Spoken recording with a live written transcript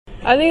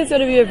I think it's going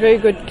to be a very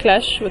good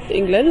clash with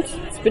England.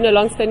 It's been a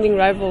long-standing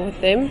rival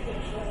with them.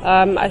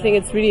 I think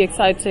it's really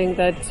exciting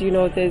that,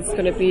 there's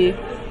going to be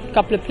a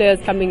couple of players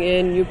coming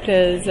in, new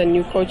players and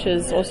new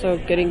coaches also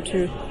getting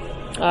to,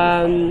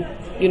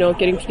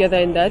 getting together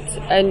in that.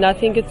 And I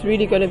think it's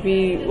really going to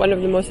be one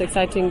of the most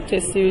exciting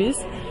test series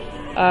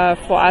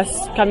for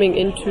us coming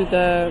into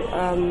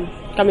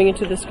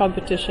this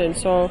competition.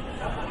 So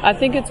I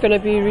think it's going to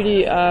be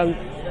really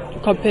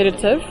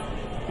competitive.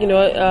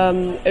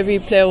 Every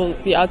player will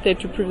be out there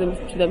to prove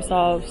to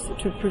themselves,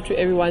 to prove to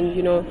everyone,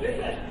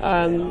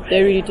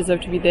 they really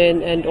deserve to be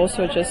there, and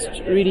also just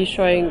really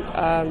showing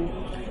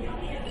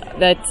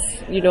that,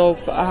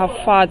 how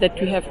far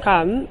that we have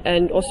come,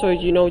 and also,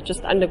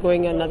 just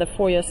undergoing another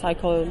 4-year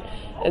cycle,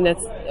 and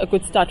that's a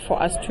good start for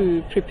us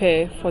to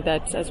prepare for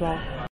that as well.